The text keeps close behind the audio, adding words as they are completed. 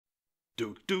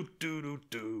Do do do do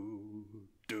do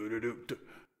do do do do.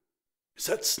 Is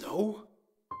that snow?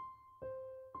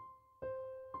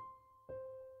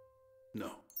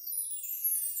 No.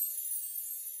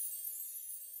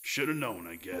 Should have known,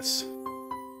 I guess.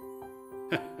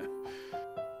 I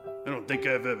don't think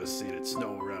I've ever seen it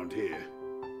snow around here.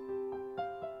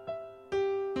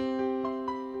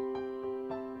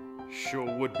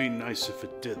 Sure would be nice if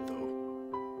it did, though.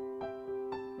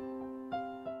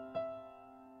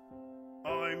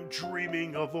 I'm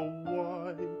dreaming of a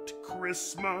white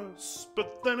Christmas,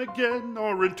 but then again,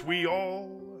 aren't we all?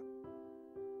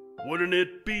 Wouldn't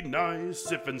it be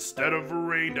nice if instead of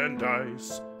rain and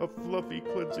ice, a fluffy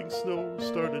cleansing snow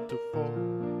started to fall?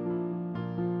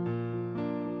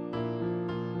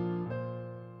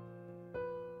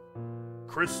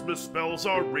 Christmas bells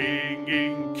are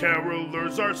ringing,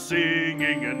 carolers are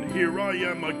singing, and here I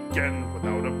am again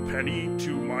without a penny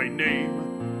to my name.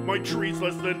 My tree's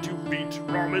less than 2 feet,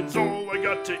 ramen's all I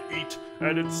got to eat,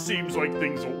 and it seems like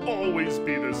things will always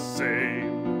be the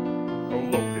same.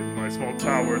 Alone in my small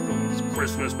tower, those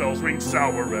Christmas bells ring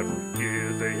sour. Every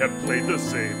year they have played the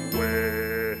same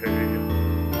way.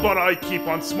 But I keep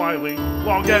on smiling,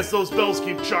 long as those bells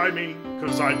keep chiming,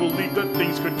 'cause I believe that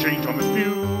things could change on this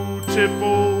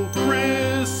beautiful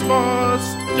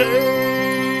Christmas day.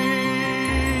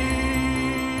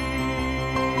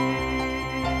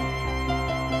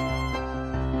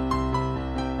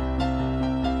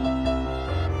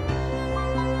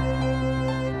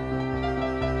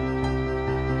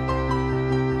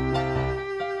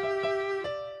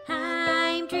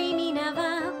 I'm dreaming of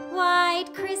a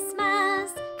white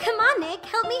Christmas. Come on, Nick,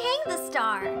 help me hang the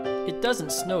star. It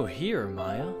doesn't snow here,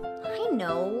 Maya. I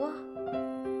know.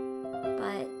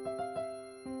 But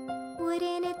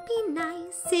wouldn't it be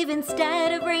nice if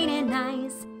instead of rain and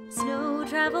ice, snow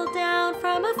traveled down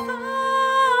from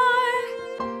afar?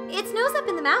 It snows up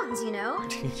in the mountains, you know.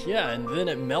 Yeah, and then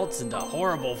it melts into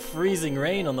horrible freezing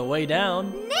rain on the way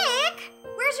down. Nick!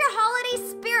 Where's your holiday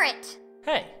spirit?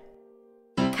 Hey,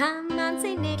 Come on,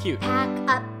 say Nick, Cute. pack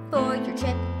up for your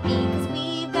trip, because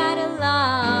we've got a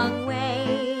long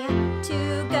way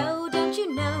to go, don't you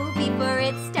know, before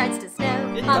it starts to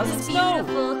snow. It On doesn't this snow.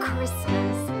 beautiful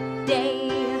Christmas day.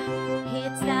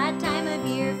 It's that time of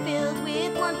year filled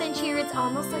with warmth and cheer. It's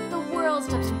almost like the world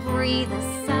stops to breathe a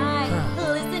sigh.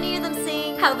 Listen, hear them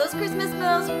sing, how those Christmas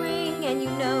bells ring, and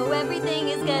you know everything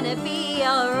is gonna be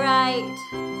alright.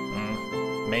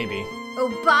 maybe. Oh,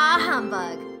 bah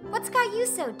humbug. What's got you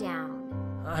so down?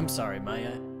 I'm sorry,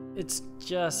 Maya. It's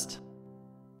just...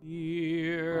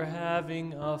 We're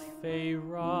having a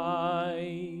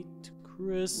right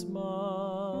Christmas.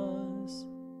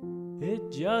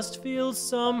 It just feels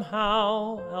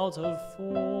somehow out of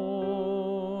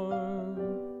form.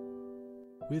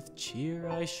 With cheer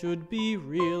I should be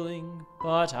reeling,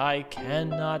 but I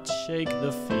cannot shake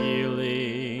the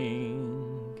feeling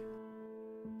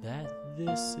that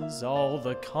this is all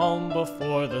the calm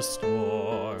before the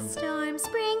storm. Storm,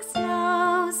 spring,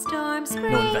 snow, storm,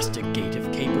 spring. No investigative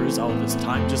capers, all this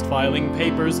time just filing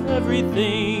papers.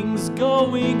 Everything's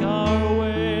going our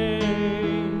way.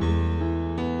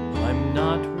 I'm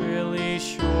not really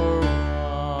sure why,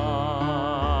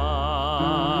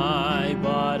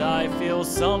 but I feel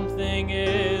something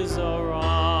is awry.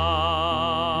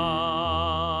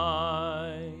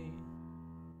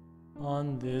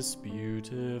 On this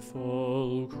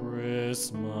beautiful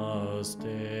Christmas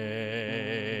day.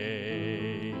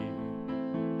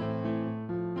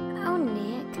 Oh,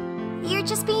 Nick, you're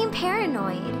just being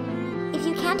paranoid. If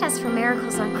you can't ask for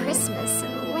miracles on Christmas,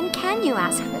 when can you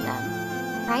ask for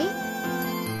them? Right?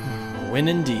 When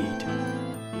indeed.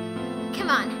 Come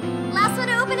on, last one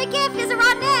to open a gift is a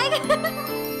rotten egg.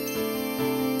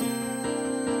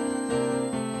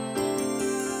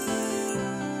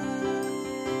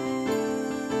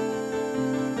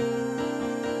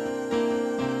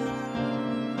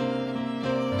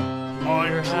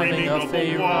 I'm dreaming of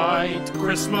a white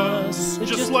Christmas,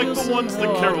 just like the ones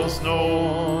the carols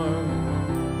know.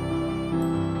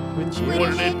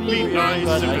 Wouldn't it be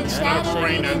nice if instead of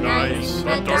rain and ice,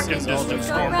 a dark and distant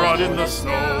storm brought in the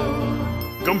snow?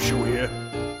 Gumshoe here.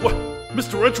 What?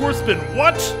 Mr. Edgeworth's been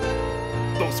what?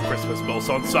 Those Christmas bells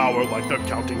sound sour, like they're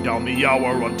counting down the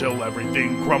hour until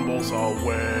everything crumbles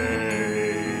away.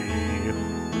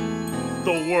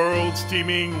 The world's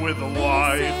teeming with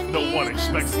life. No one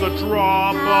expects the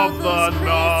drop of the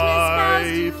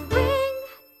knife.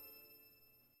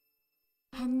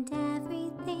 And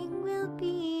everything will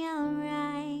be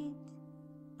alright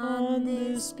On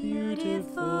this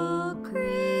beautiful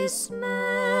Christmas.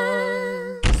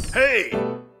 Hey!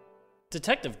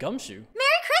 Detective Gumshoe.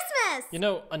 Merry Christmas! Yes! You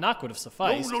know, a knock would have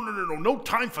sufficed. No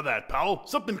time for that, pal.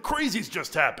 Something crazy's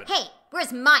just happened. Hey,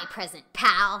 where's my present,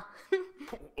 pal?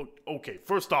 Okay,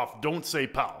 first off, don't say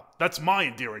pal. That's my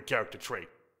endearing character trait.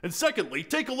 And secondly,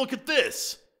 take a look at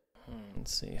this.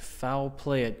 Let's see. Foul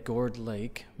play at Gourd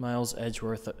Lake. Miles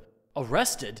Edgeworth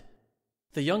arrested?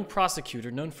 The young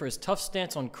prosecutor, known for his tough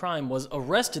stance on crime, was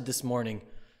arrested this morning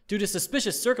due to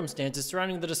suspicious circumstances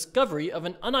surrounding the discovery of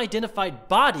an unidentified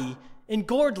body in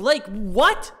Gourd Lake.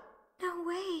 What? No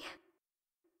way.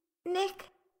 Nick,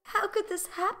 how could this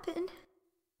happen?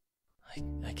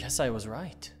 I guess I was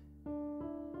right.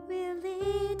 Will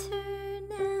it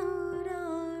turn out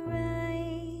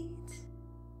alright?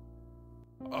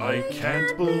 I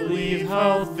can't believe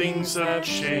how things have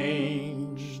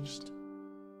changed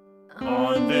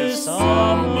on this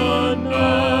summer